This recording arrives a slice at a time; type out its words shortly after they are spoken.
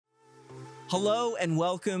Hello and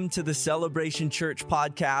welcome to the Celebration Church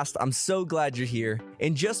podcast. I'm so glad you're here.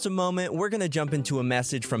 In just a moment, we're going to jump into a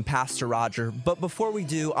message from Pastor Roger. But before we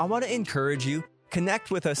do, I want to encourage you,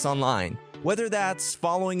 connect with us online. Whether that's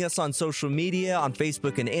following us on social media, on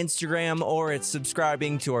Facebook and Instagram, or it's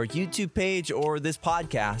subscribing to our YouTube page or this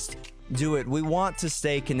podcast, do it. We want to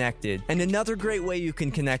stay connected. And another great way you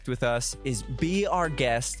can connect with us is be our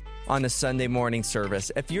guest on a Sunday morning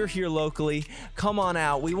service. If you're here locally, come on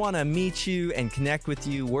out. We want to meet you and connect with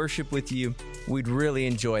you, worship with you. We'd really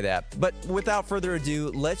enjoy that. But without further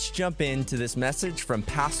ado, let's jump into this message from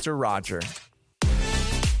Pastor Roger.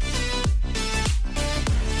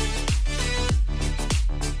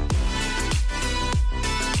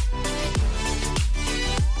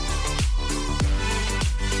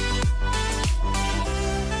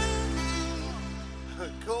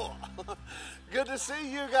 Good to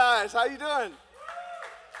see you guys. How you doing?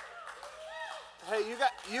 Hey,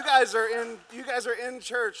 you guys are in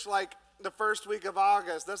church like the first week of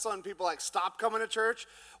August. That's when people like stop coming to church.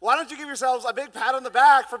 Why don't you give yourselves a big pat on the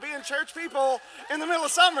back for being church people in the middle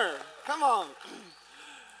of summer? Come on.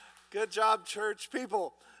 Good job, church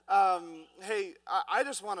people. Hey, I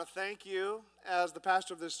just want to thank you as the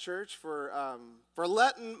pastor of this church for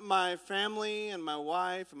letting my family and my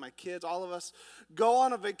wife and my kids, all of us, go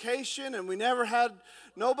on a vacation, and we never had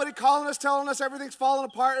nobody calling us, telling us everything's falling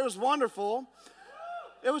apart. It was wonderful.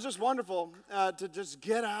 It was just wonderful to just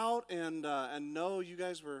get out and know you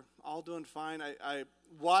guys were all doing fine. I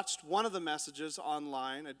watched one of the messages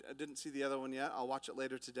online. I didn't see the other one yet. I'll watch it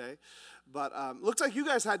later today. But looks like you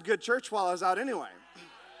guys had good church while I was out anyway.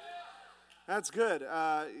 That's good.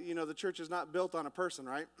 The church is not built on a person,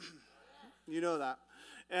 right? You know that.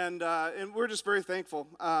 And we're just very thankful.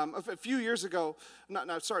 A few years ago, not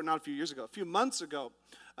a few years ago, a few months ago,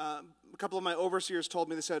 a couple of my overseers told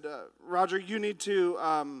me, they said, Roger, you need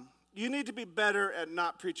to be better at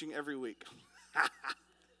not preaching every week.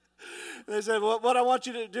 They said, well, what I want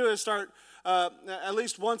you to do is start at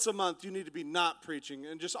least once a month, you need to be not preaching,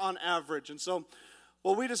 and just on average. And so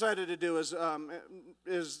what we decided to do is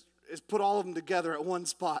put all of them together at one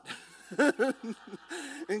spot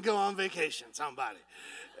and go on vacation, somebody.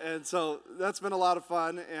 And so that's been a lot of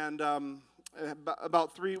fun. And I'd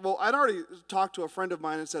already talked to a friend of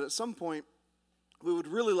mine and said at some point we would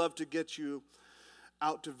really love to get you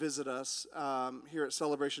out to visit us here at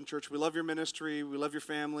Celebration Church. We love your ministry, we love your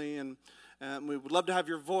family, and we would love to have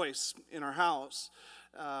your voice in our house.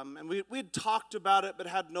 And we'd talked about it, but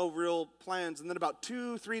had no real plans. And then about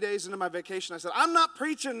 2-3 days into my vacation, I said, I'm not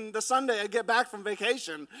preaching the Sunday I get back from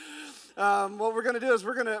vacation. What we're going to do is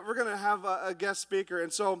we're going to have a guest speaker.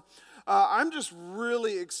 And so I'm just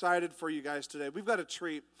really excited for you guys today. We've got a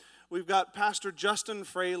treat. We've got Pastor Justin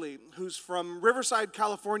Fraley, who's from Riverside,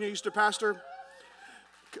 California, used to pastor.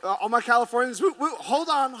 All my Californians, hold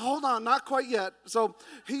on, not quite yet. So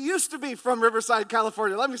he used to be from Riverside,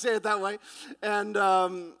 California. Let me say it that way.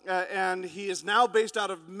 And he is now based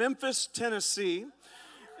out of Memphis, Tennessee.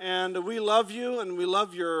 And we love you, and we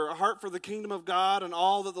love your heart for the kingdom of God and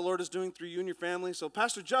all that the Lord is doing through you and your family. So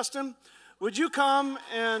Pastor Justin, would you come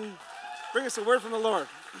and bring us a word from the Lord?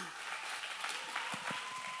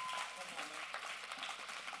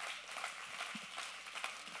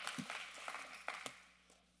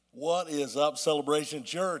 What is up, Celebration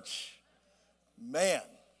Church? Man,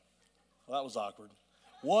 well, that was awkward.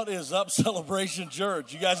 What is up, Celebration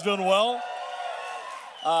Church? You guys doing well?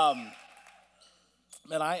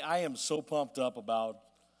 Man, I am so pumped up about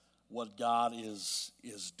what God is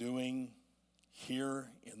doing here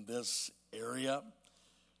in this area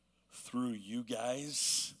through you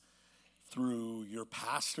guys, through your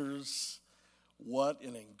pastors. What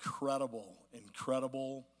an incredible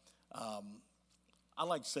I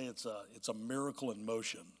like to say it's a miracle in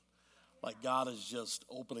motion. Like God is just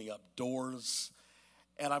opening up doors.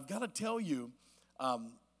 And I've got to tell you,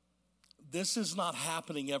 this is not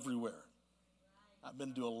happening everywhere. I've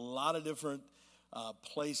been to a lot of different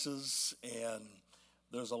places, and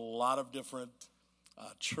there's a lot of different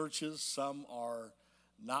churches. Some are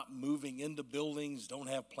not moving into buildings, don't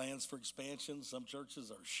have plans for expansion. Some churches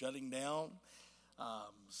are shutting down.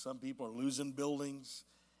 Some people are losing buildings.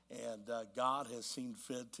 And God has seen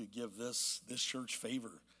fit to give this church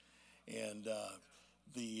favor. And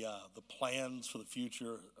the plans for the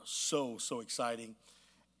future are so exciting.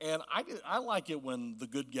 And I like it when the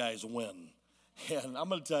good guys win. And I'm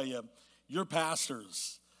going to tell you, your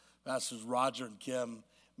pastors Roger and Kim,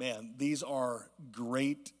 man, these are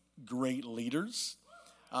great leaders.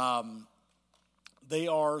 They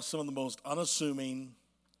are some of the most unassuming,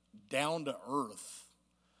 down-to-earth,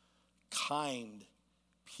 kind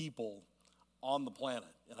people on the planet.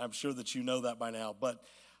 And I'm sure that you know that by now. But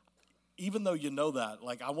even though you know that,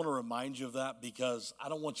 like, I want to remind you of that because I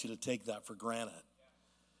don't want you to take that for granted.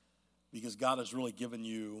 Because God has really given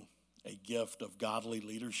you a gift of godly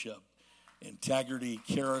leadership, integrity,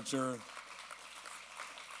 character.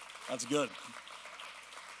 That's good.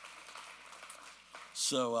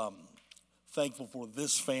 So thankful for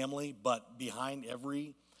this family, but behind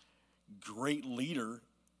every great leader,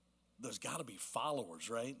 there's got to be followers,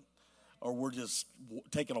 right? Or we're just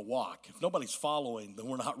taking a walk. If nobody's following, then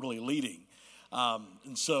we're not really leading.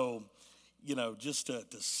 And so, you know, just to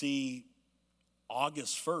see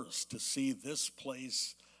August 1st, to see this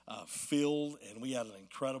place filled, and we had an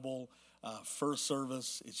incredible first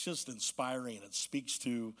service. It's just inspiring. It speaks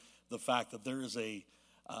to the fact that there is a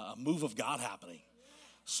move of God happening.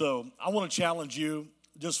 So I want to challenge you,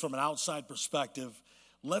 just from an outside perspective,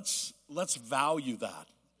 let's value that.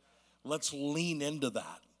 Let's lean into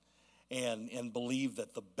that and believe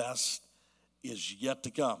that the best is yet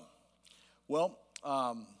to come. Well,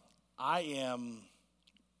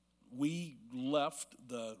 we left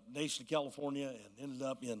the nation of California and ended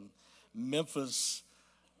up in Memphis,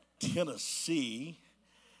 Tennessee.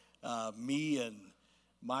 Me and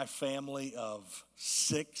my family of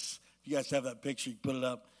 6. If you guys have that picture, you can put it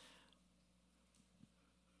up.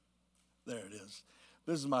 There it is.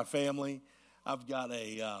 This is my family. I've got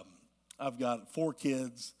 4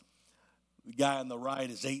 kids. The guy on the right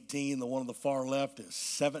is 18. The one on the far left is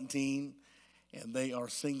 17. And they are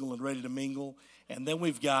single and ready to mingle. And then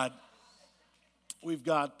we've got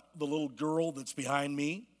the little girl that's behind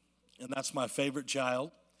me, and that's my favorite child.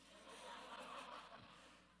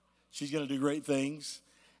 She's going to do great things.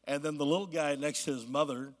 And then the little guy next to his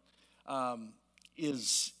mother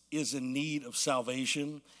is in need of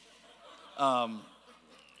salvation.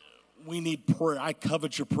 We need prayer. I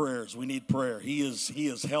covet your prayers. We need prayer. He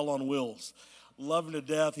is hell on wheels. Love him to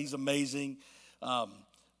death. He's amazing.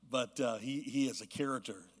 But he is a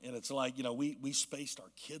character. And it's like, you know, we spaced our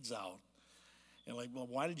kids out. And like, well,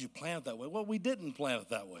 why did you plan it that way? Well, we didn't plan it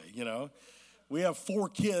that way, you know. We have 4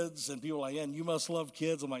 kids, and people are like, yeah, and you must love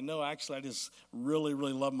kids. I'm like, no, actually, I just really,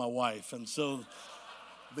 really love my wife. And so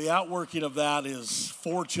the outworking of that is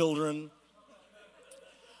 4 children.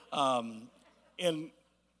 And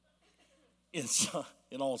it's,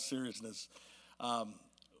 in all seriousness,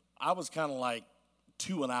 I was kind of like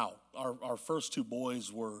 2 and out. Our first 2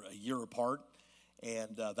 boys were a year apart,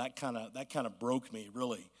 and that kind of broke me,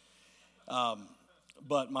 really.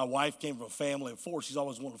 But my wife came from a family of 4. She's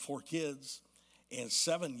always wanted 4 kids. And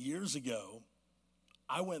 7 years ago,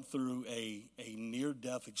 I went through a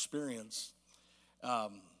near-death experience.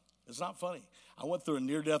 It's not funny. I went through a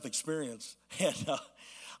near-death experience, and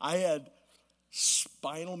I had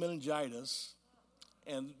spinal meningitis,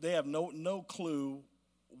 and they have no clue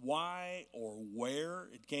why or where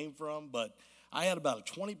it came from, but I had about a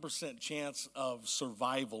 20% chance of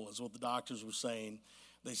survival, is what the doctors were saying.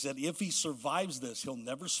 They said if he survives this, he'll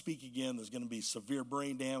never speak again. There's going to be severe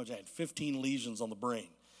brain damage. I had 15 lesions on the brain.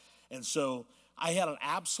 And so I had an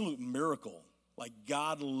absolute miracle. Like,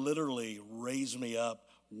 God literally raised me up,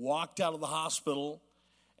 walked out of the hospital,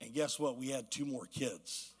 and guess what? We had 2 more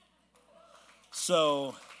kids.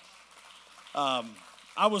 So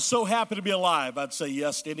I was so happy to be alive. I'd say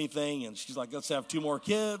yes to anything. And she's like, let's have 2 more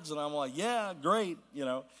kids. And I'm like, yeah, great, you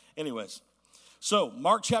know. Anyways. So,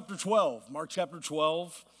 Mark chapter 12,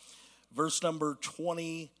 verse number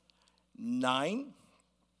 29.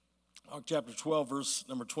 Mark chapter 12, verse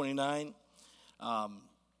number 29.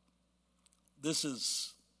 This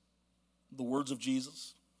is the words of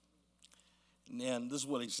Jesus. And this is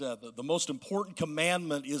what he said. The most important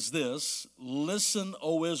commandment is this: listen,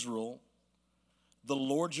 O Israel, the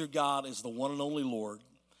Lord your God is the one and only Lord.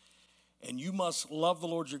 And you must love the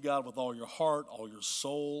Lord your God with all your heart, all your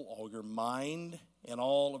soul, all your mind, and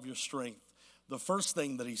all of your strength. The first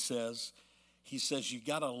thing that he says you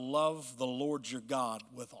got to love the Lord your God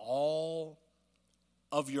with all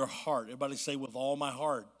of your heart. Everybody say, with all my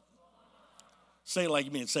heart. Say it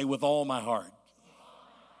like me and say, with all my heart.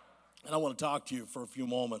 And I want to talk to you for a few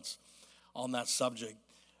moments on that subject,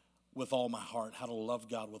 with all my heart, how to love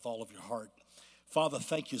God with all of your heart. Father,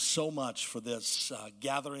 thank you so much for this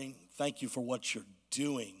gathering. Thank you for what you're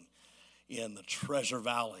doing in the Treasure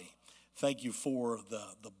Valley. Thank you for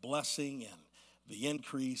the blessing and the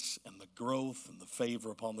increase and the growth and the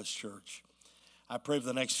favor upon this church. I pray for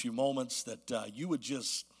the next few moments that you would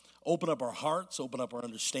just open up our hearts, open up our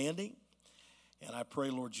understanding. And I pray,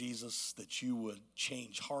 Lord Jesus, that you would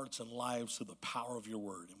change hearts and lives through the power of your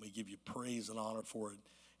word. And we give you praise and honor for it.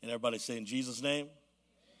 And everybody say, in Jesus' name,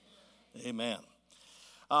 amen.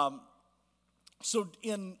 So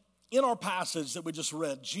in In our passage that we just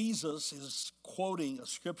read, Jesus is quoting a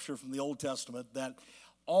scripture from the Old Testament that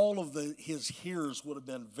all of his hearers would have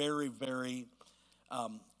been very, very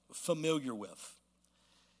familiar with.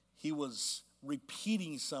 He was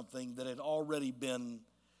repeating something that had already been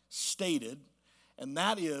stated, and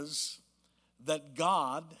that is that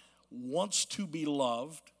God wants to be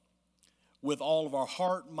loved with all of our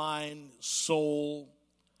heart, mind, soul,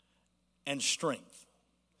 and strength.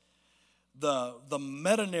 The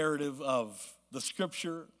meta-narrative of the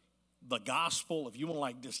scripture, the gospel, if you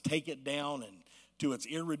want to just take it down and to its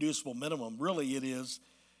irreducible minimum, really it is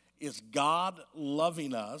God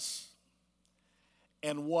loving us.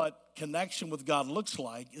 And what connection with God looks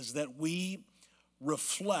like is that we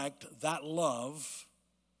reflect that love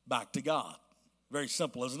back to God. Very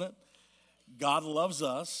simple, isn't it? God loves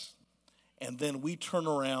us, and then we turn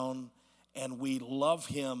around and we love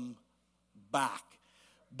him back.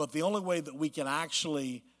 But the only way that we can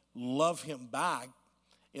actually love him back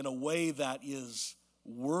in a way that is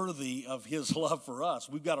worthy of his love for us,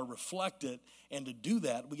 we've got to reflect it. And to do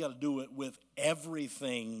that, we got to do it with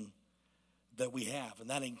everything that we have. And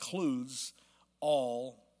that includes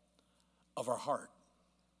all of our heart.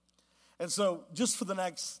 And so just for the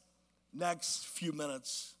next few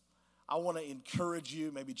minutes, I want to encourage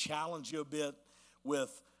you, maybe challenge you a bit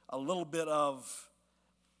with a little bit of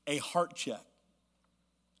a heart check.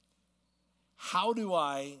 How do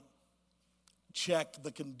I check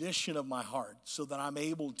the condition of my heart so that I'm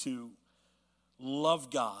able to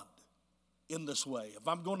love God in this way? If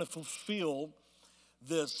I'm going to fulfill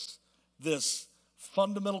this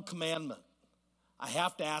fundamental commandment, I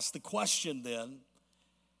have to ask the question then,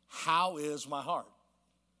 how is my heart?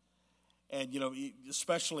 And,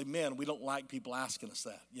 especially men, we don't like people asking us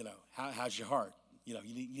that, how's your heart? You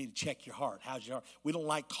need to check your heart. How's your heart? We don't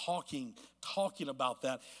like talking about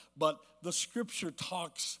that. But the scripture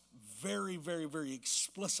talks very, very, very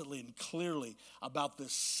explicitly and clearly about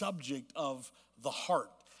this subject of the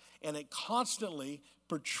heart. And it constantly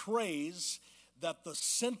portrays that the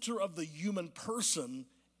center of the human person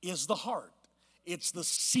is the heart. It's the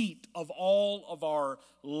seat of all of our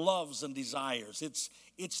loves and desires.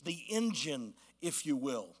 It's the engine, if you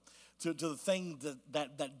will, to the thing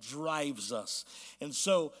that drives us. And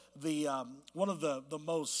so one of the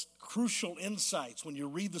most crucial insights when you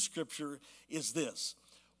read the scripture is this.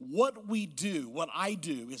 What I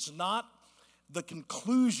do is not the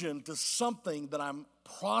conclusion to something that I'm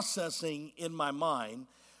processing in my mind,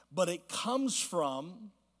 but it comes from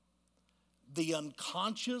the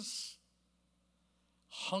unconscious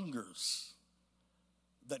hungers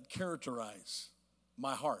that characterize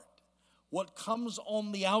my heart. What comes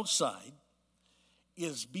on the outside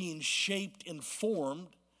is being shaped and formed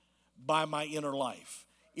by my inner life.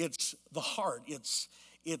 It's the heart. It's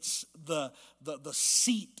the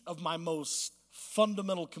seat of my most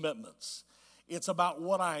fundamental commitments. It's about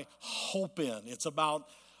what I hope in. It's about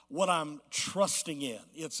what I'm trusting in.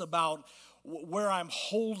 It's about where I'm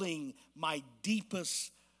holding my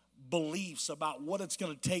deepest beliefs about what it's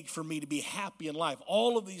going to take for me to be happy in life.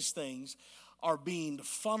 All of these things are being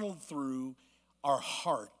funneled through our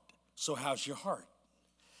heart. So how's your heart?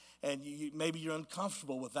 And maybe you're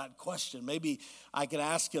uncomfortable with that question. Maybe I could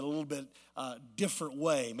ask it a little bit different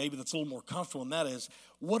way. Maybe that's a little more comfortable, and that is,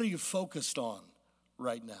 what are you focused on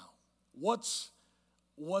right now? What's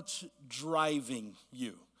driving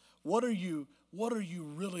you? What are you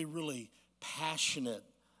really, really passionate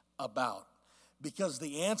about? Because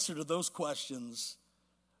the answer to those questions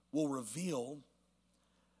will reveal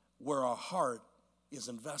where our heart is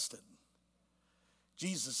invested.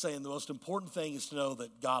 Jesus is saying the most important thing is to know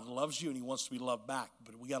that God loves you and he wants to be loved back,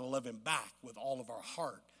 but we got to love him back with all of our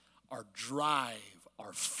heart, our drive,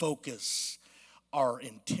 our focus, our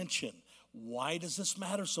intention. Why does this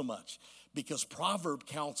matter so much? Because Proverb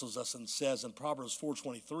counsels us and says in Proverbs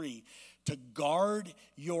 4:23 to guard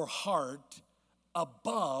your heart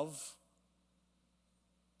above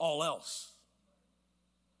all else.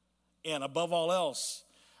 And above all else,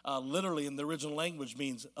 literally in the original language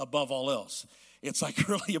means above all else. It's like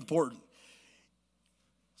really important.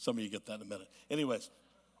 Some of you get that in a minute. Anyways,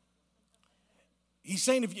 he's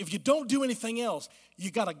saying if you don't do anything else, you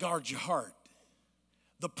got to guard your heart.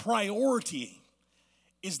 The priority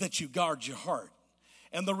is that you guard your heart.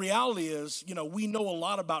 And the reality is, we know a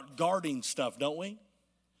lot about guarding stuff, don't we?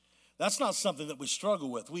 That's not something that we struggle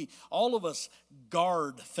with. All of us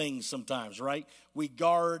guard things sometimes, right? We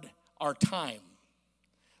guard our time.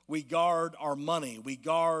 We guard our money. We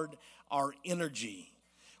guard our energy.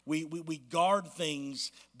 We guard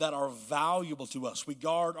things that are valuable to us. We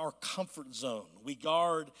guard our comfort zone. We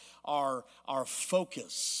guard our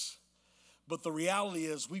focus. But the reality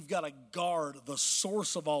is we've got to guard the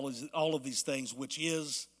source of all of these things, which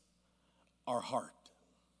is our heart.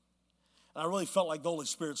 And I really felt like the Holy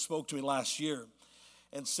Spirit spoke to me last year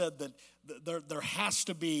and said that there has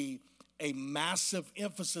to be a massive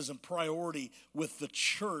emphasis and priority with the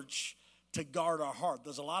church to guard our heart.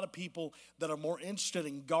 There's a lot of people that are more interested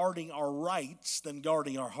in guarding our rights than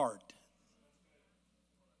guarding our heart.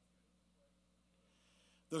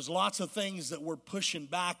 There's lots of things that we're pushing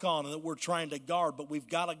back on and that we're trying to guard, but we've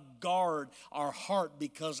got to guard our heart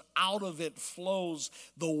because out of it flows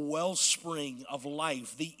the wellspring of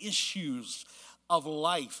life, the issues of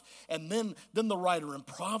life. And then the writer in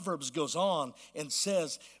Proverbs goes on and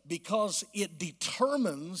says, because it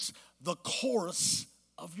determines the course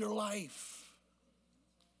of your life.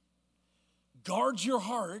 Guard your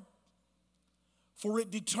heart, for it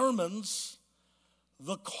determines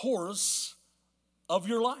the course of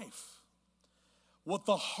your life. What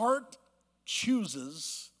the heart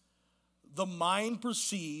chooses, the mind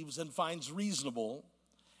perceives and finds reasonable,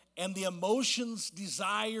 and the emotions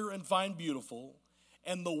desire and find beautiful,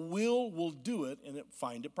 and the will do it and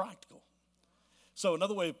find it practical. So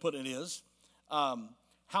another way of putting it is,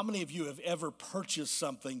 how many of you have ever purchased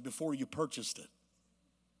something before you purchased it?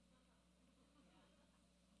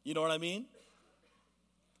 You know what I mean?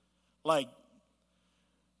 Like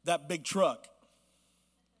that big truck.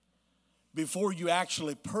 Before you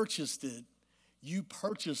actually purchased it, you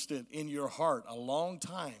purchased it in your heart a long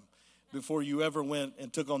time before you ever went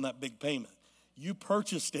and took on that big payment. You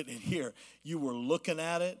purchased it in here. You were looking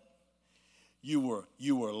at it. You were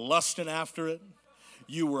lusting after it.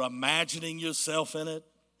 You were imagining yourself in it.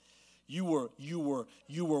 You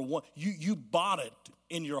bought it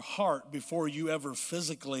in your heart before you ever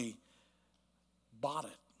physically bought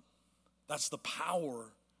it. That's the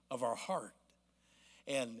power of our heart.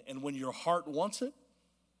 And when your heart wants it,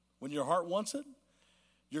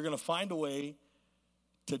 you're going to find a way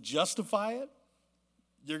to justify it.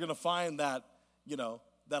 You're going to find that,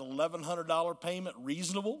 that $1,100 payment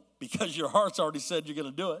reasonable because your heart's already said you're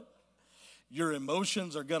going to do it. Your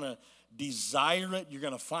emotions are going to desire it. You're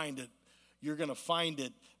going to find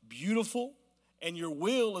it beautiful, and your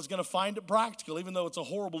will is going to find it practical, even though it's a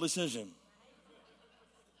horrible decision.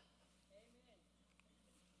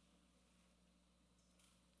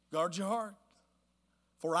 Guard your heart,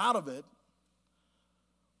 for out of it,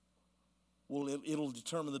 it'll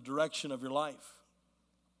determine the direction of your life.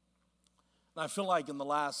 And I feel like in the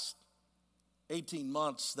last 18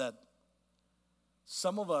 months that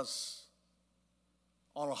some of us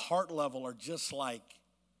on a heart level are just like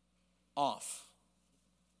off.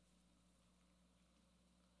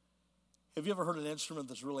 Have you ever heard an instrument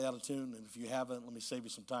that's really out of tune? And if you haven't, let me save you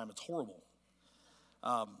some time. It's horrible.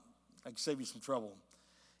 I can save you some trouble.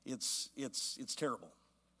 It's terrible.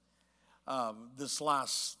 This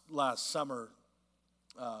last summer,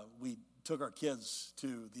 we took our kids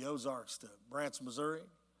to the Ozarks, to Branson, Missouri.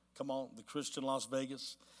 Come on, the Christian Las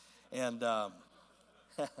Vegas, and my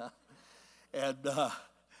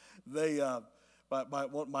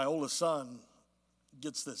oldest son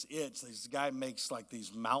gets this itch. This guy makes like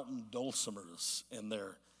these mountain dulcimers, and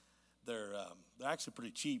they're actually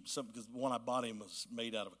pretty cheap. Because the one I bought him was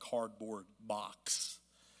made out of a cardboard box.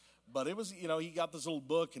 But it was, he got this little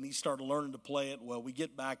book and he started learning to play it. Well, we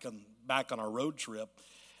get back on our road trip,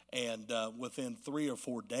 and within 3 or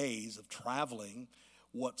 4 days of traveling,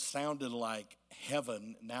 what sounded like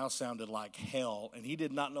heaven now sounded like hell, and he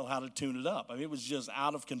did not know how to tune it up. I mean, it was just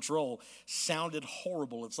out of control. Sounded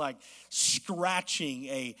horrible. It's like scratching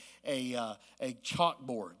a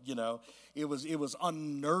chalkboard. It was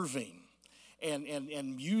unnerving.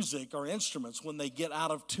 And music or instruments, when they get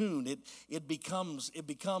out of tune, it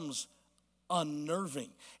becomes unnerving.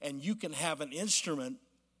 And you can have an instrument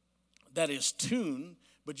that is tuned,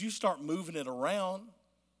 but you start moving it around,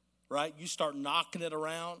 right? You start knocking it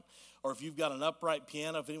around. Or if you've got an upright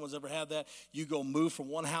piano, if anyone's ever had that, you go move from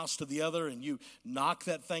one house to the other and you knock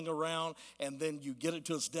that thing around, and then you get it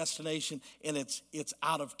to its destination and it's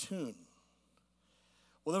out of tune.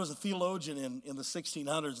 Well, there was a theologian in the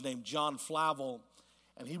 1600s named John Flavel,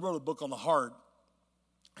 and he wrote a book on the heart,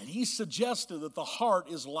 and he suggested that the heart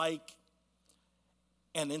is like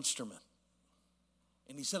an instrument.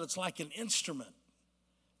 And he said it's like an instrument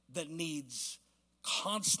that needs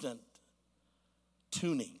constant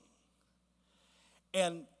tuning.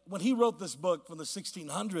 And when he wrote this book from the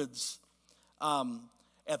 1600s,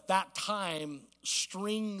 at that time,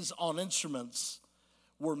 strings on instruments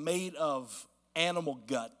were made of animal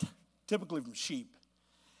gut, typically from sheep.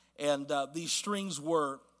 And these strings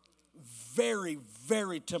were very,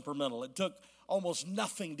 very temperamental. It took almost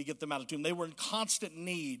nothing to get them out of tune. They were in constant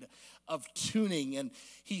need of tuning. And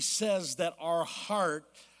he says that our heart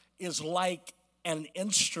is like an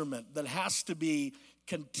instrument that has to be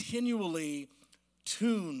continually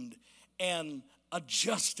tuned and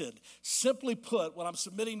adjusted. Simply put, what I'm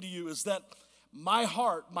submitting to you is that my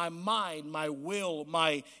heart, my mind, my will,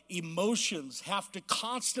 my emotions have to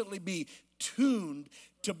constantly be tuned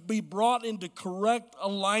to be brought into correct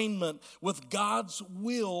alignment with God's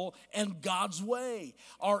will and God's way.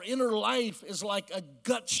 Our inner life is like a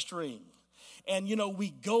gut string. And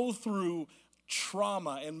we go through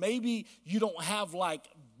trauma, and maybe you don't have like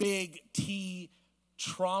big T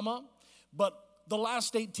trauma, but the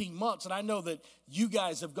last 18 months, and I know that you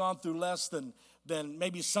guys have gone through less than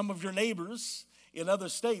maybe some of your neighbors in other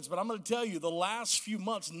states, but I'm going to tell you, the last few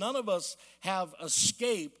months, none of us have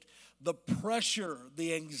escaped the pressure,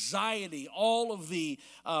 the anxiety, all of the,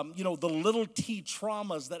 the little T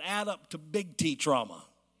traumas that add up to big T trauma.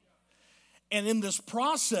 And in this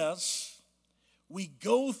process, we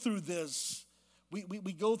go through this, we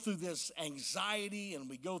go through this anxiety, and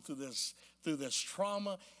we go through this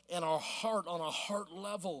trauma, and our heart, on a heart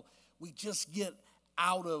level, we just get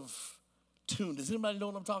out of tune. Does anybody know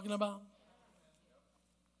what I'm talking about?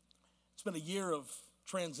 It's been a year of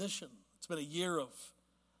transition. It's been a year of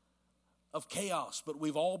chaos, but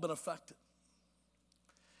we've all been affected.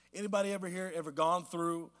 Anybody ever gone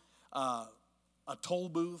through a toll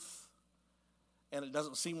booth and it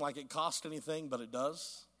doesn't seem like it cost anything, but it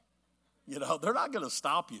does? They're not going to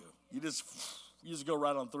stop you. You just go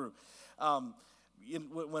right on through.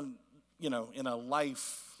 In a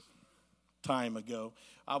lifetime ago,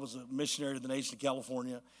 I was a missionary to the nation of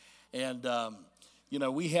California, and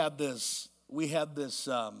we had this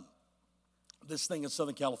thing in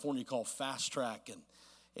Southern California called Fast Track,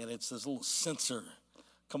 and it's this little sensor.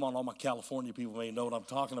 Come on, all my California people may know what I'm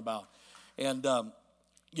talking about. And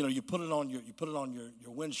you put it on your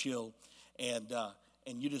windshield,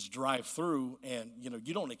 and you just drive through, and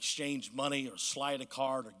you don't exchange money or slide a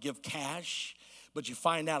card or give cash, but you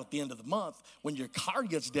find out at the end of the month when your card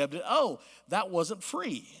gets debited, oh, that wasn't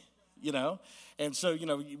free. And so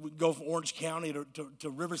you go from Orange County to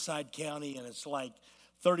Riverside County, and it's like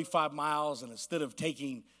 35 miles, and instead of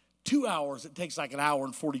taking 2 hours, it takes like an hour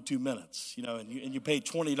and 42 minutes, and you pay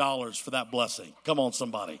 $20 for that blessing. Come on,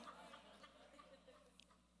 somebody.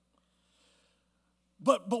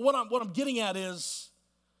 But what I'm getting at is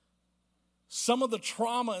some of the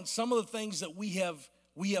trauma and some of the things that we have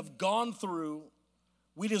gone through,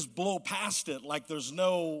 we just blow past it like there's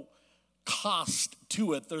no cost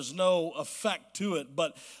to it. There's no effect to it.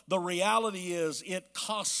 But the reality is it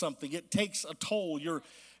costs something. It takes a toll. Your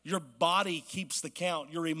body keeps the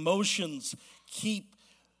count. Your emotions keep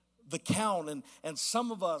the count. And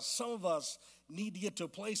some of us need to get to a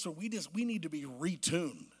place where we need to be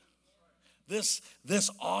retuned. This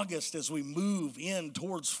August, as we move in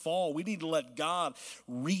towards fall, we need to let God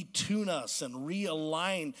retune us and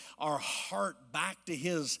realign our heart back to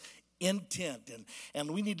His intent,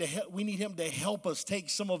 and we need Him to help us take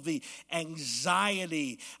some of the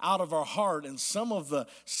anxiety out of our heart and some of the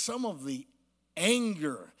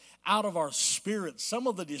anger out of our spirit, some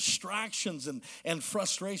of the distractions and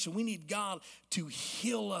frustration. We need God to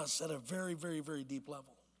heal us at a very, very, very deep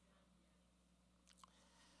level.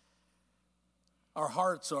 Our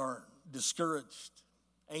hearts are discouraged,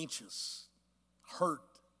 anxious, hurt,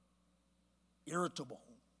 irritable,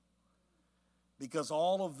 because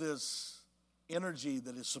all of this energy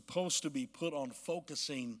that is supposed to be put on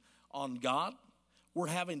focusing on God, we're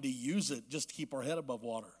having to use it just to keep our head above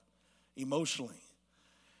water emotionally,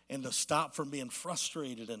 and to stop from being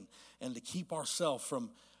frustrated, and to keep ourselves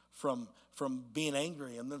from being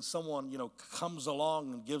angry. And then someone comes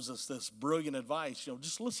along and gives us this brilliant advice,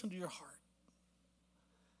 just listen to your heart.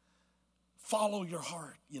 Follow your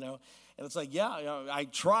heart, and it's like, I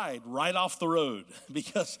tried right off the road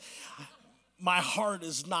because my heart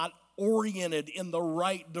is not oriented in the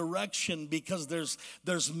right direction because there's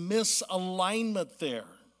misalignment there.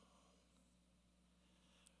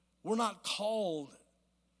 We're not called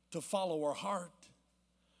to follow our heart.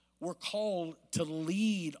 We're called to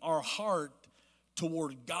lead our heart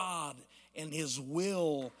toward God and His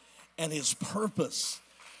will and His purpose.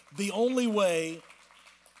 The only way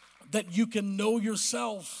that you can know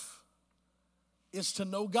yourself is to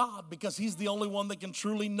know God, because He's the only one that can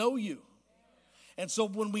truly know you. And so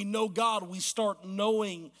when we know God, we start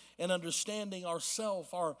knowing and understanding ourselves.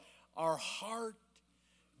 Our heart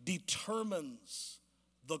determines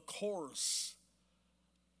the course,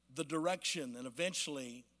 the direction, and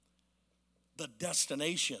eventually the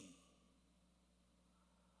destination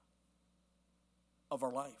of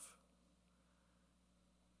our life.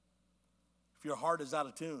 if your heart is out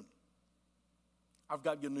of tune, I've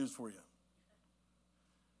got good news for you.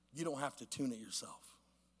 You don't have to tune it yourself.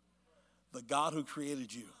 The God who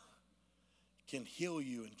created you can heal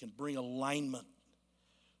you and can bring alignment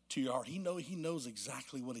to your heart. He knows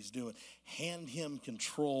exactly what he's doing. Hand him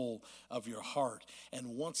control of your heart.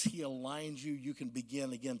 And once he aligns you, you can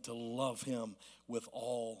begin again to love him with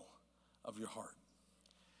all of your heart.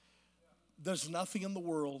 There's nothing in the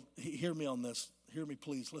world, hear me on this, hear me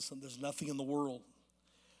please, listen, there's nothing in the world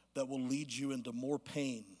that will lead you into more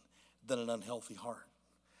pain than an unhealthy heart.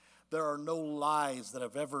 There are no lies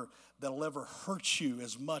that'll ever hurt you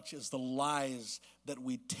as much as the lies that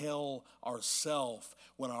we tell ourselves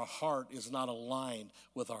when our heart is not aligned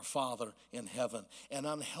with our Father in heaven. An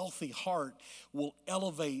unhealthy heart will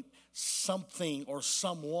elevate something or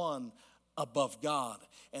someone above God.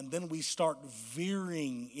 And then we start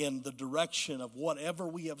veering in the direction of whatever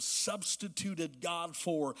we have substituted God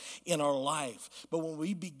for in our life. But when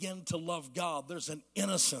we begin to love God, there's an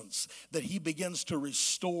innocence that he begins to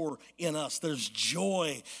restore in us. There's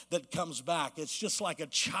joy that comes back. It's just like a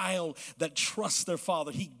child that trusts their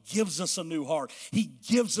father. He gives us a new heart. He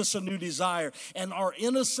gives us a new desire. And our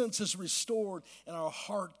innocence is restored and our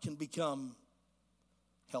heart can become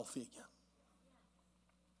healthy again.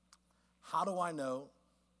 How do I know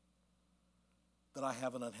that I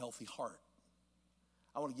have an unhealthy heart?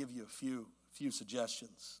 I want to give you a few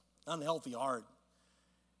suggestions. Unhealthy heart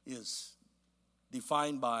is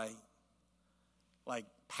defined by, like,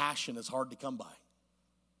 passion is hard to come by.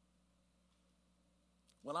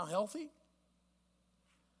 When I'm healthy,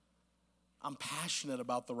 I'm passionate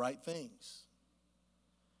about the right things.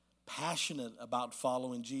 Passionate about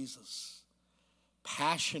following Jesus.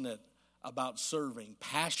 Passionate about serving,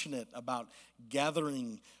 passionate about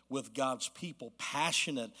gathering with God's people,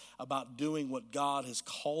 passionate about doing what God has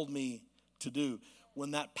called me to do.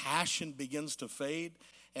 When that passion begins to fade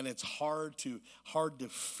and it's hard to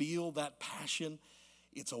feel that passion,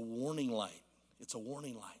 it's a warning light. It's a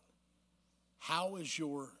warning light. How is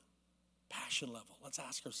your passion level? Let's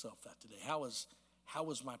ask ourselves that today. How is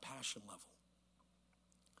my passion level?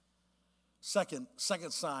 Second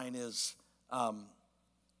sign is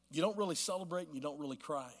you don't really celebrate and you don't really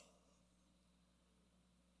cry.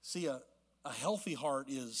 See, a healthy heart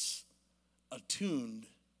is attuned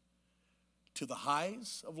to the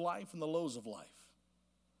highs of life and the lows of life.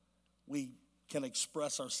 We can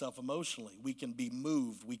express ourselves emotionally. We can be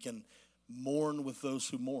moved. We can mourn with those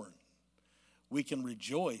who mourn. We can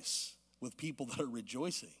rejoice with people that are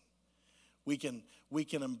rejoicing. We can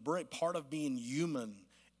embrace, part of being human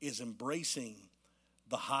is embracing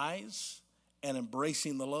the highs and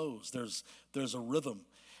embracing the lows. There's a rhythm.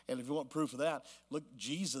 And if you want proof of that, look,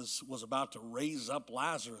 Jesus was about to raise up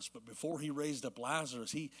Lazarus, but before he raised up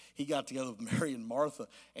Lazarus, he got together with Mary and Martha,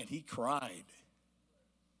 and he cried.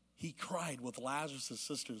 He cried with Lazarus'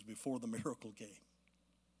 sisters before the miracle came.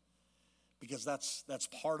 Because that's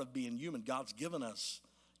part of being human. God's given us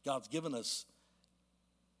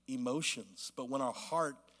emotions, but when our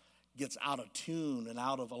heart gets out of tune and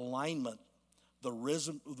out of alignment, the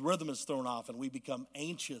rhythm is thrown off and we become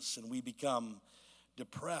anxious and we become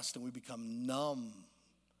depressed and we become numb.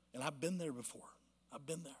 And I've been there before. I've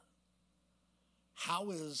been there. How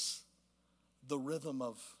is the rhythm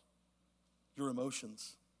of your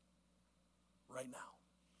emotions right now?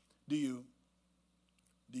 Do you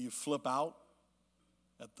flip out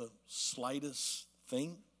at the slightest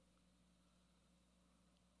thing?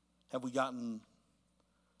 Have we gotten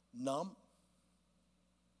numb?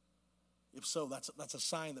 If so, that's a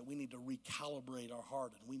sign that we need to recalibrate our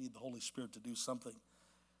heart and we need the Holy Spirit to do something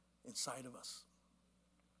inside of us.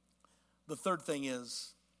 The third thing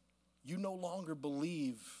is you no longer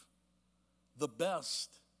believe the best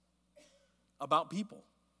about people.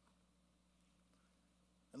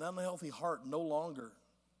 An unhealthy heart no longer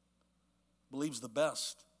believes the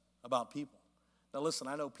best about people. Now listen,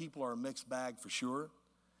 I know people are a mixed bag for sure.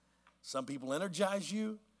 Some people energize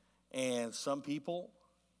you and some people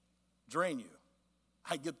drain you.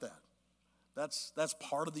 I get that. That's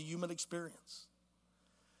part of the human experience.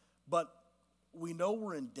 But we know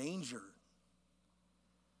we're in danger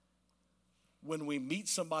when we meet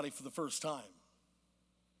somebody for the first time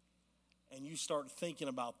and you start thinking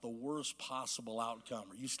about the worst possible outcome,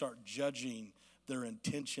 or you start judging their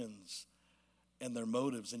intentions and their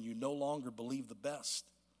motives, and you no longer believe the best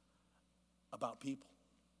about people.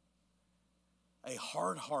 A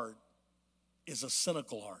hard heart is a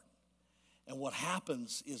cynical heart. And what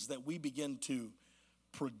happens is that we begin to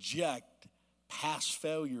project past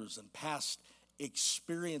failures and past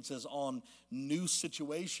experiences on new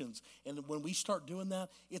situations. And when we start doing that,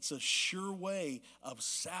 it's a sure way of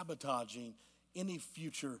sabotaging any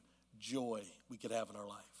future joy we could have in our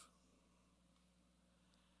life.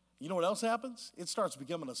 You know what else happens? It starts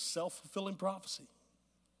becoming a self-fulfilling prophecy.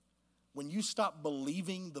 When you stop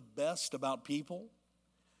believing the best about people,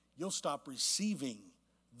 you'll stop receiving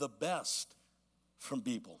the best from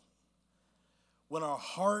people. When our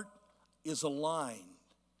heart is aligned,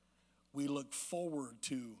 we look forward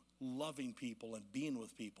to loving people and being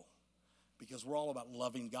with people, because we're all about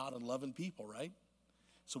loving God and loving people, right?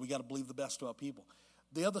 So we got to believe the best about people.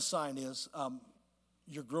 The other sign is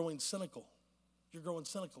you're growing cynical. You're growing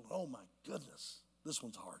cynical. Oh my goodness, this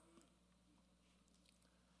one's hard.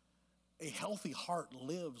 A healthy heart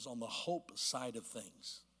lives on the hope side of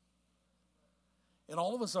things. And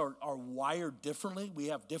all of us are wired differently. We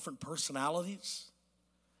have different personalities.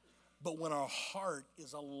 But when our heart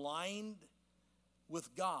is aligned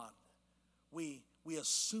with God, we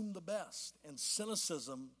assume the best. And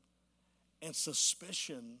cynicism and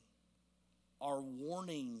suspicion are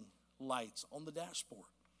warning lights on the dashboard.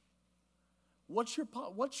 What's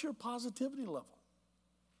your positivity level?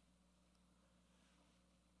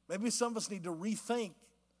 Maybe some of us need to rethink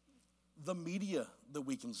the media that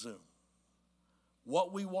we consume,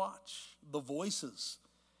 what we watch, the voices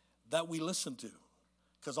that we listen to,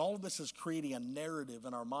 because all of this is creating a narrative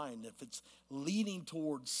in our mind. If it's leading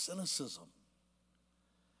towards cynicism,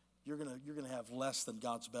 you're gonna have less than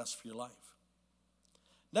God's best for your life.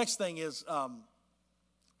 Next thing is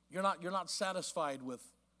you're not satisfied with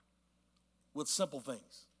simple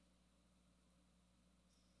things.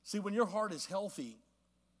 See, when your heart is healthy,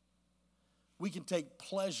 we can take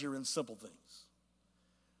pleasure in simple things.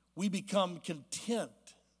 We become content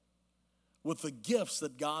with the gifts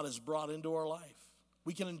that God has brought into our life.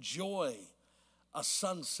 We can enjoy a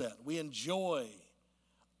sunset. We enjoy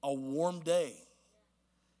a warm day.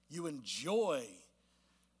 You enjoy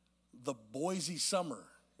the Boise summer.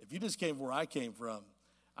 If you just came where I came from,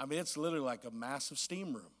 I mean, it's literally like a massive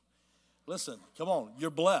steam room. Listen, come on,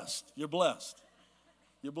 you're blessed. You're blessed.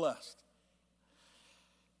 You're blessed.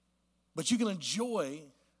 But you can enjoy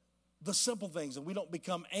the simple things, and we don't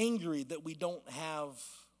become angry that we don't have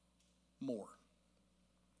more.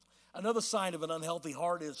 Another sign of an unhealthy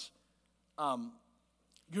heart is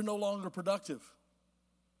you're no longer productive.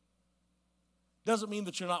 Doesn't mean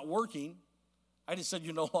that you're not working. I just said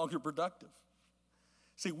you're no longer productive.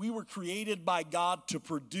 See, we were created by God to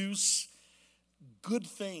produce good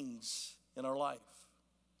things in our life.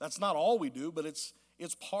 That's not all we do, but it's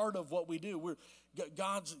part of what we do.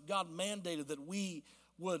 God mandated that we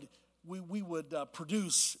would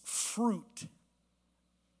produce fruit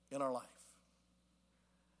in our life.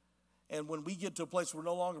 And when we get to a place where we're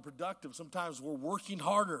no longer productive, sometimes we're working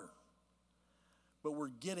harder, but we're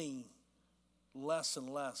getting less and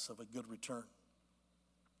less of a good return.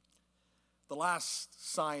 The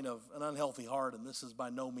last sign of an unhealthy heart, and this is by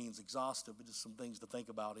no means exhaustive, but just some things to think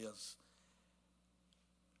about, is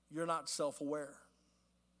you're not self-aware.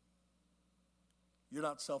 You're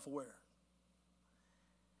not self-aware.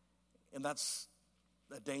 And that's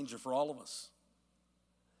a danger for all of us.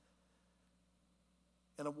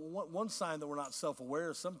 And one sign that we're not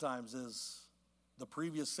self-aware sometimes is the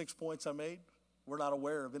previous 6 points I made. We're not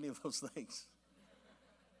aware of any of those things.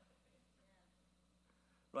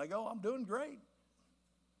 We're like, oh, I'm doing great.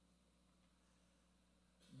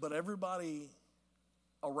 But everybody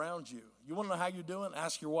around you, you want to know how you're doing?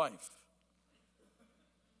 Ask your wife.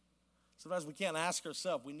 Sometimes we can't ask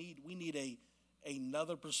ourselves. We need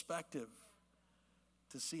another perspective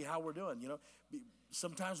to see how we're doing. You know,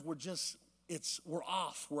 sometimes we're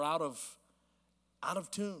off. We're out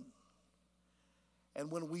of tune. And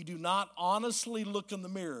when we do not honestly look in the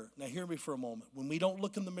mirror, now hear me for a moment. When we don't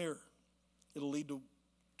look in the mirror, it'll lead to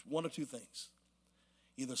one of two things.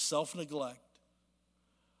 Either self-neglect,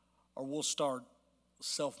 or we'll start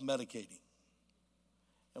self-medicating.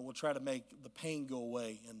 And we'll try to make the pain go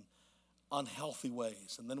away in unhealthy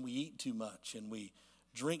ways. And then we eat too much, and we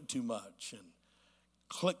drink too much, and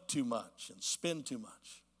click too much, and spend too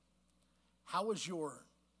much. How is your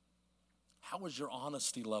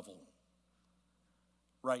honesty level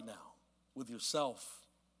right now with yourself,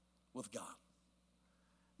 with God?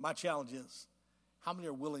 My challenge is, how many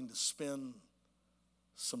are willing to spend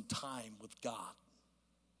some time with God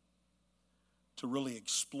to really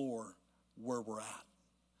explore where we're at?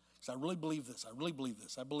 Because I really believe this.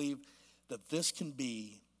 I believe that this can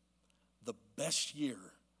be the best year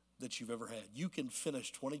that you've ever had. You can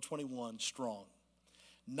finish 2021 strong.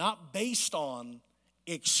 Not based on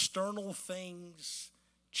external things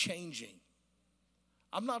changing.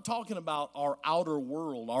 I'm not talking about our outer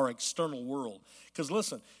world, our external world. Because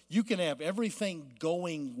listen, you can have everything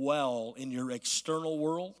going well in your external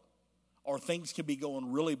world or things can be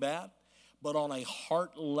going really bad. But on a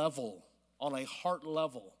heart level,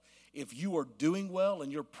 if you are doing well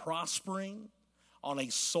and you're prospering on a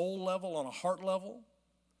soul level, on a heart level,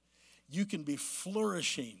 you can be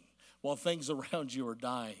flourishing while things around you are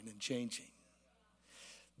dying and changing.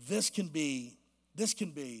 This can be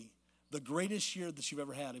the greatest year that you've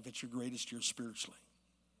ever had if it's your greatest year spiritually.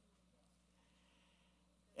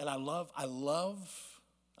 And I want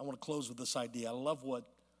to close with this idea. I love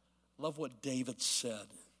what David said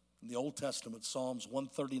in the Old Testament, Psalms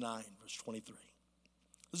 139, verse 23.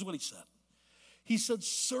 This is what he said. He said,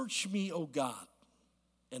 "Search me, O God,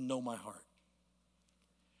 and know my heart.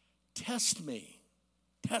 Test me,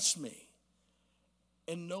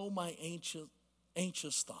 and know my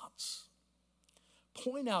anxious thoughts.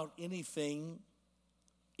 Point out anything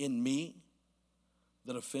in me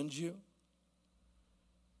that offends you,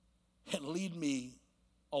 and lead me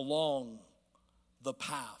along the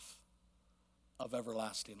path of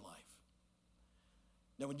everlasting life."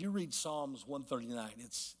 Now, when you read Psalms 139,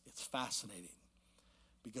 it's fascinating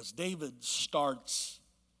because David starts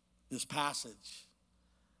this passage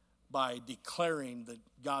by declaring that,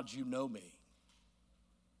 God, you know me.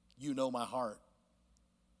 You know my heart.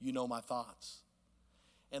 You know my thoughts.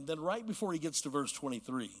 And then right before he gets to verse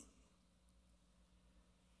 23,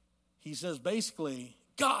 he says basically,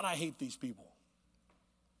 God, I hate these people.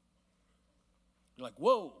 You're like,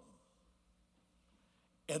 whoa.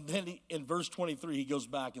 And then in verse 23, he goes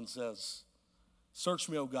back and says, search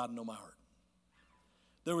me, O God, and know my heart.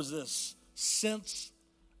 There was this sense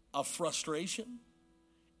of frustration,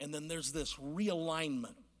 and then there's this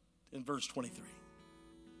realignment in verse 23.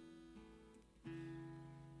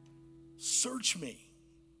 Search me,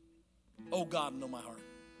 O God, and know my heart.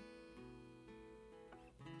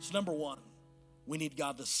 So number one, we need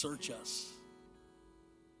God to search us.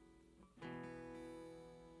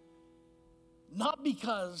 Not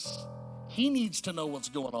because he needs to know what's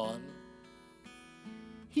going on.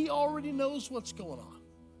 He already knows what's going on.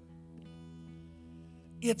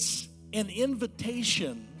 It's an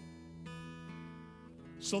invitation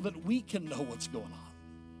so that we can know what's going on.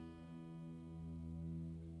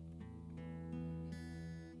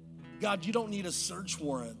 God, you don't need a search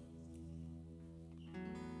warrant.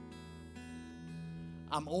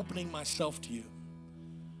 I'm opening myself to you.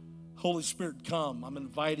 Holy Spirit, come. I'm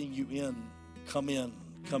inviting you in. Come in,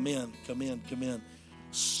 come in, come in, come in.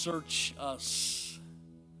 Search us.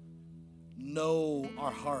 Know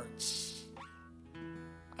our hearts.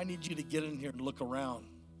 I need you to get in here and look around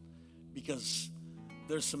because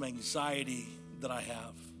there's some anxiety that I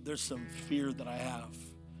have. There's some fear that I have.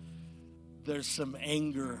 There's some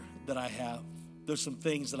anger that I have. There's some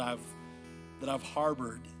things that I've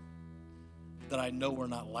harbored that I know are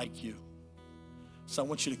not like you. So I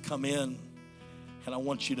want you to come in and I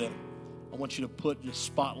want you to put your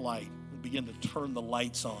spotlight and begin to turn the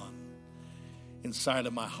lights on inside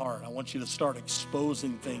of my heart. I want you to start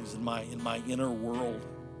exposing things in my inner world.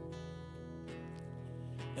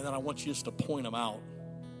 And then I want you just to point them out.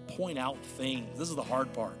 Point out things. This is the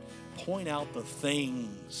hard part. Point out the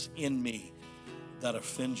things in me that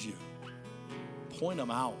offend you. Point them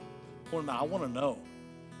out. Point them out. I want to know.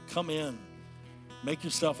 Come in. Make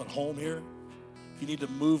yourself at home here. If you need to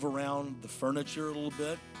move around the furniture a little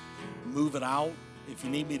bit, move it out. If you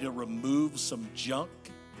need me to remove some junk.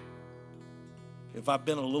 If I've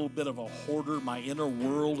been a little bit of a hoarder, my inner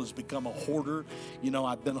world has become a hoarder. You know,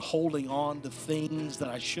 I've been holding on to things that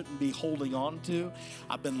I shouldn't be holding on to.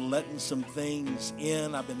 I've been letting some things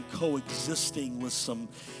in. I've been coexisting with some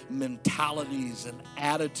mentalities and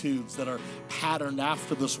attitudes that are patterned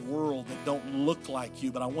after this world that don't look like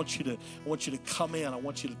you. But I want you to come in. I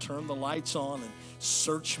want you to turn the lights on and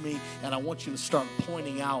search me. And I want you to start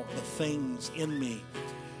pointing out the things in me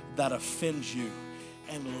that offend you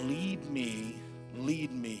and lead me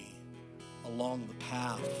along the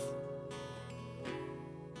path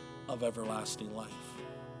of everlasting life.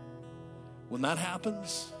 When that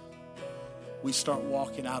happens, we start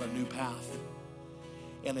walking out a new path.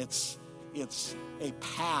 And it's a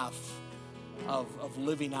path of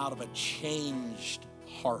living out of a changed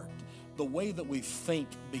heart. The way that we think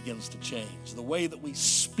begins to change. The way that we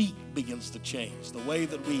speak begins to change. The way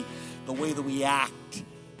that we act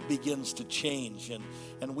begins to change,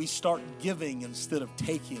 and we start giving instead of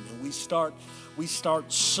taking, and we start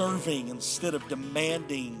serving instead of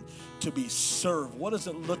demanding to be served. What does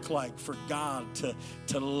it look like for God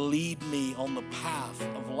to lead me on the path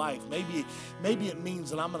of life? Maybe it means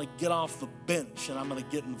that I'm going to get off the bench and I'm going to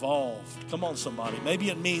get involved. Come on, somebody. Maybe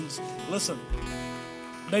it means I'm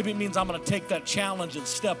going to take that challenge and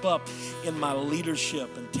step up in my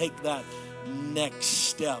leadership and take that next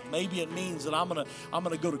step. Maybe it means that I'm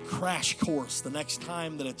gonna go to crash course the next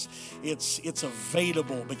time that it's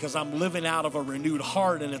available, because I'm living out of a renewed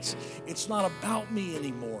heart, and it's not about me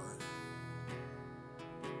anymore.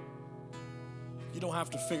 You don't have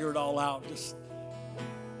to figure it all out.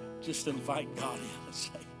 Just invite God in and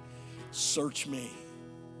say, search me,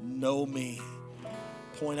 know me,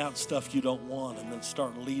 point out stuff you don't want, and then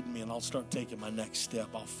start leading me, and I'll start taking my next step.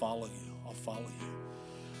 I'll follow you. I'll follow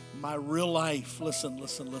you. My real life, listen.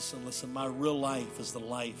 My real life is the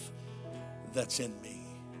life that's in me.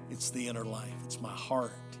 It's the inner life. It's my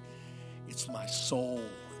heart. It's my soul.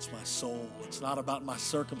 It's my soul. It's not about my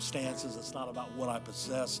circumstances. It's not about what I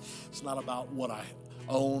possess. It's not about what I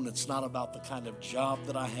own. It's not about the kind of job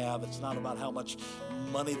that I have. It's not about how much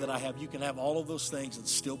money that I have. You can have all of those things and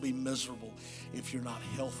still be miserable if you're not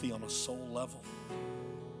healthy on a soul level.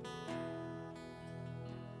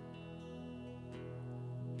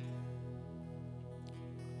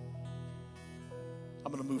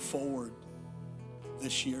 I'm going to move forward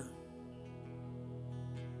this year,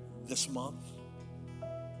 this month,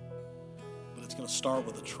 but it's going to start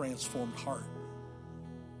with a transformed heart.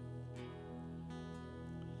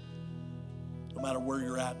 No matter where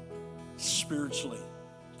you're at spiritually,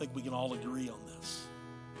 I think we can all agree on this.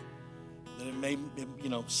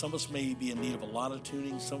 That some of us may be in need of a lot of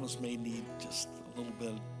tuning. Some of us may need just a little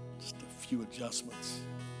bit, just a few adjustments.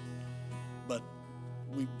 But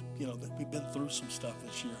we've been through some stuff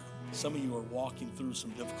this year. Some of you are walking through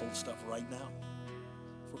some difficult stuff right now,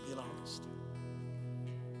 if we're being honest.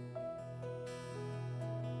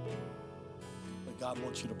 But God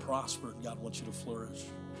wants you to prosper, and God wants you to flourish.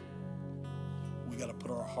 We got to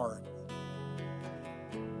put our heart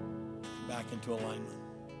back into alignment.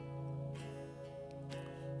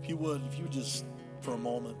 If you would just for a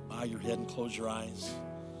moment bow your head and close your eyes,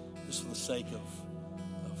 just for the sake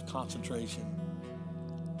of concentration.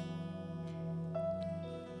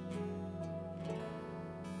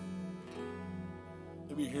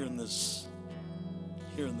 Maybe you're here in this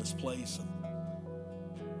place, and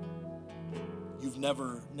you've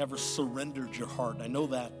never surrendered your heart. I know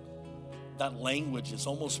that language has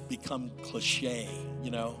almost become cliche,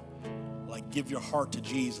 like give your heart to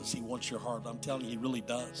Jesus. He wants your heart. I'm telling you, he really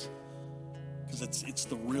does, because it's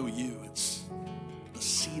the real you. It's the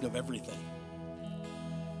seed of everything.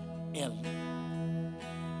 And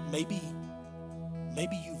maybe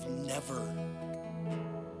you've never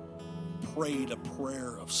prayed a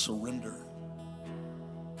prayer of surrender.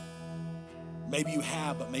 Maybe you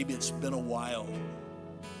have, but maybe it's been a while.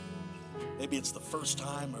 Maybe it's the first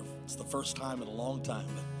time, or it's the first time in a long time,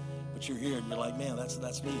 but you're here and you're like, man,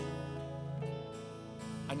 that's me.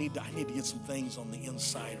 I need to get some things on the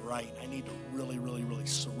inside right. I need to really, really, really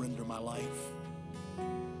surrender my life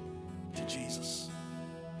to Jesus.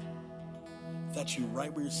 If that's you,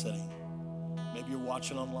 right where you're sitting, maybe you're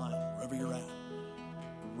watching online, wherever you're at,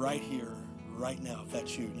 right here, right now, if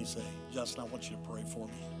that's you, and you say, Justin, I want you to pray for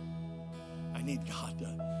me. I need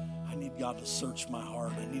God to search my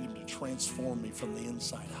heart. I need him to transform me from the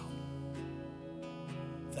inside out.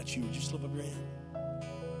 If that's you, just lift up your hand.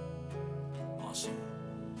 Awesome.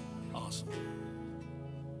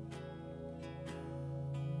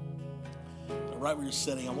 Now, right where you're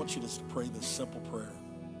sitting, I want you to pray this simple prayer.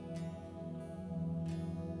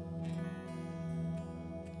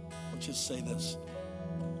 I want you to say this.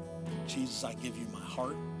 Jesus, I give you my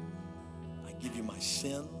heart. I give you my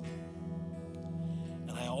sin.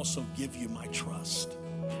 And I also give you my trust.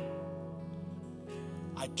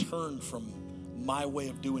 I turn from my way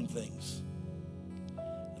of doing things.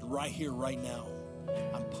 And right here, right now,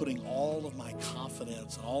 I'm putting all of my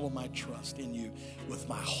confidence and all of my trust in you with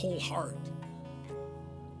my whole heart.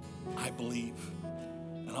 I believe,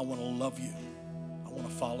 and I want to love you. I want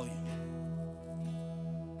to follow you.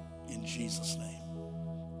 In Jesus' name.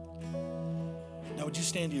 Now, would you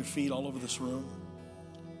stand to your feet all over this room?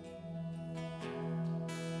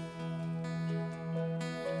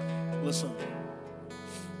 Listen,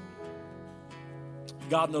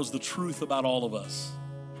 God knows the truth about all of us.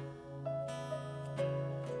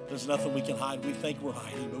 There's nothing we can hide. We think we're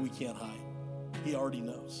hiding, but we can't hide. He already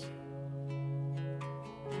knows.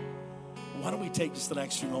 Why don't we take just the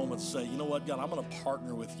next few moments and say, you know what, God, I'm going to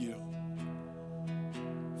partner with you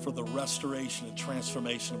for the restoration and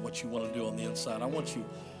transformation of what you want to do on the inside. I want you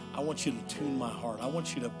to tune my heart. I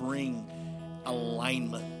want you to bring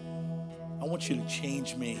alignment. I want you to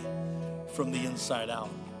change me from the inside out.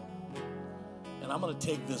 And I'm going to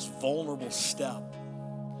take this vulnerable step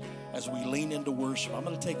as we lean into worship. I'm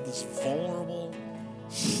going to take this vulnerable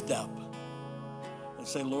step and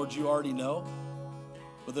say, Lord, you already know,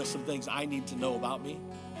 but there's some things I need to know about me.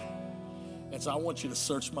 And so I want you to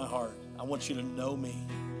search my heart. I want you to know me.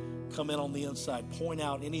 Come in on the inside. Point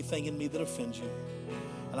out anything in me that offends you.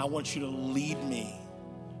 And I want you to lead me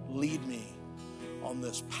on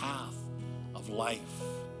this path of life.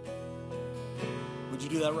 Would you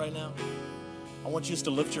do that right now? I want you just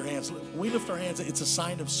to lift your hands. When we lift our hands, it's a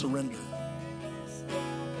sign of surrender.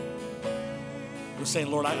 We're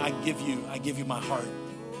saying, Lord, I give you my heart.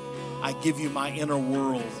 I give you my inner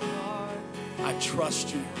world. I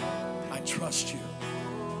trust you. I trust you.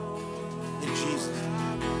 In Jesus'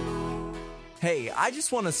 name. Hey, I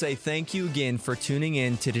just want to say thank you again for tuning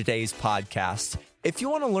in to today's podcast. If you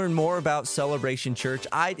want to learn more about Celebration Church,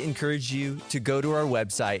 I'd encourage you to go to our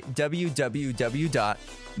website,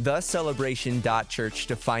 www.thecelebration.church,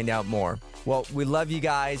 to find out more. Well, we love you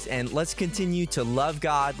guys, and let's continue to love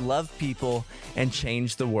God, love people, and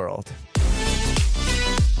change the world.